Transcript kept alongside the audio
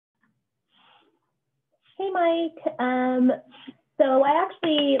Mike. So I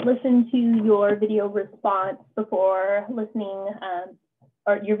actually listened to your video response before listening,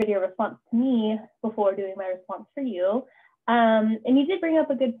 or your video response to me before doing my response for you. And you did bring up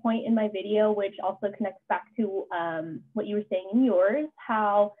a good point in my video, which also connects back to what you were saying in yours,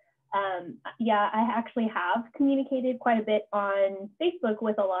 how, yeah, I actually have communicated quite a bit on Facebook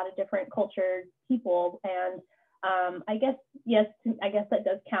with a lot of different cultured people. And I guess, yes, I guess that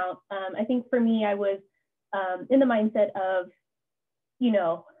does count. I think for me, I was in the mindset of, you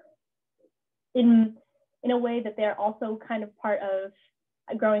know, in a way that they're also kind of part of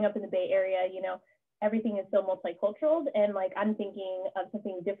growing up in the Bay Area, you know, everything is so multicultural, and like I'm thinking of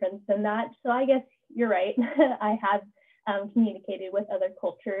something different than that. So I guess you're right. I have communicated with other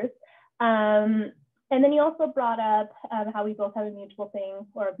cultures. And then you also brought up how we both have a mutual thing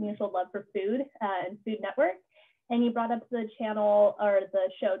or a mutual love for food and Food Network. And you brought up the channel or the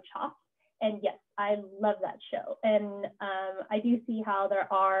show Chopped. And yes, I love that show. And I do see how there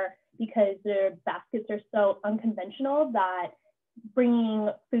are, because their baskets are so unconventional, that bringing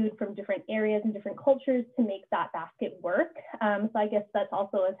food from different areas and different cultures to make that basket work. So I guess that's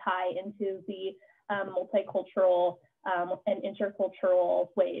also a tie into the multicultural and intercultural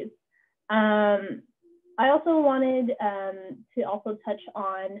ways. I also wanted to also touch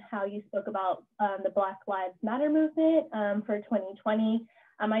on how you spoke about the Black Lives Matter movement for 2020.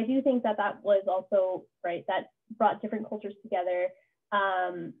 I do think that that was also, right, that brought different cultures together,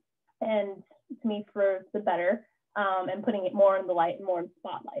 and to me for the better, and putting it more in the light and more in the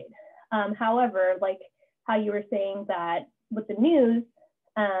spotlight. However, like how you were saying that with the news,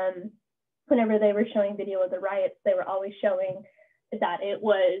 whenever they were showing video of the riots, they were always showing that it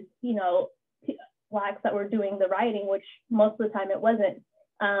was, you know, Blacks that were doing the rioting, which most of the time it wasn't.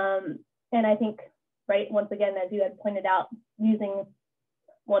 And I think, right, once again, as you had pointed out, using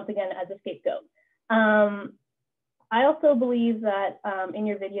once again as a scapegoat. I also believe that in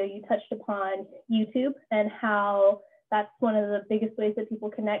your video, you touched upon YouTube and how that's one of the biggest ways that people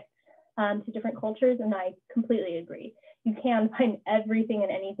connect to different cultures. And I completely agree. You can find everything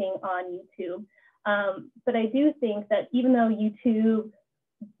and anything on YouTube. But I do think that even though YouTube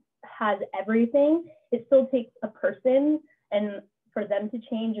has everything, it still takes a person and for them to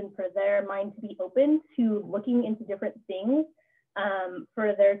change and for their mind to be open to looking into different things,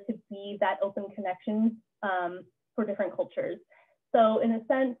 for there to be that open connection for different cultures. So in a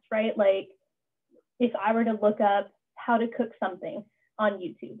sense, right, like if I were to look up how to cook something on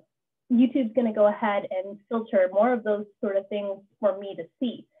YouTube, YouTube's going to go ahead and filter more of those sort of things for me to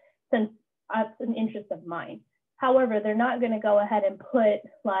see, since that's an interest of mine. However, they're not going to go ahead and put,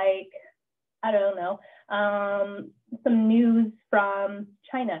 like, I don't know, some news from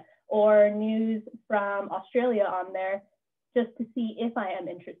China or news from Australia on there just to see if I am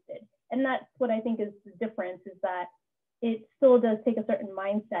interested. And that's what I think is the difference, is that it still does take a certain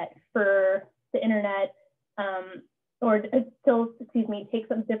mindset for the internet, or it still, excuse me, takes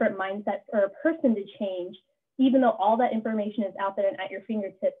a different mindset for a person to change. Even though all that information is out there and at your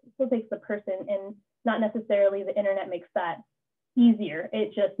fingertips, it still takes the person, and not necessarily the internet makes that easier.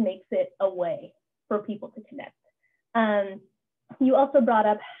 It just makes it a way for people to connect. You also brought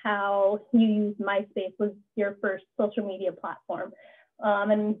up how you used MySpace was your first social media platform.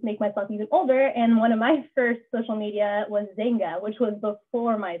 And make myself even older, and one of my first social media was Zynga, which was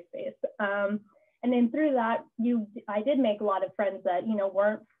before MySpace. And then through that, I did make a lot of friends that, you know,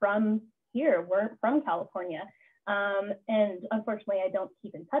 weren't from here, weren't from California. And unfortunately, I don't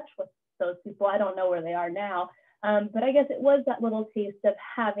keep in touch with those people. I don't know where they are now. But I guess it was that little taste of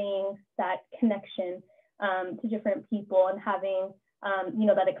having that connection to different people, and having, you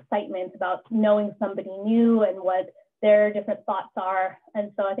know, that excitement about knowing somebody new and what their different thoughts are.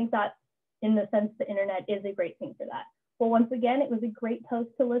 And so I think that, in the sense, the internet is a great thing for that. Well, once again, it was a great post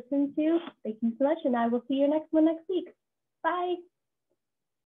to listen to. Thank you so much, and I will see you next week. Bye.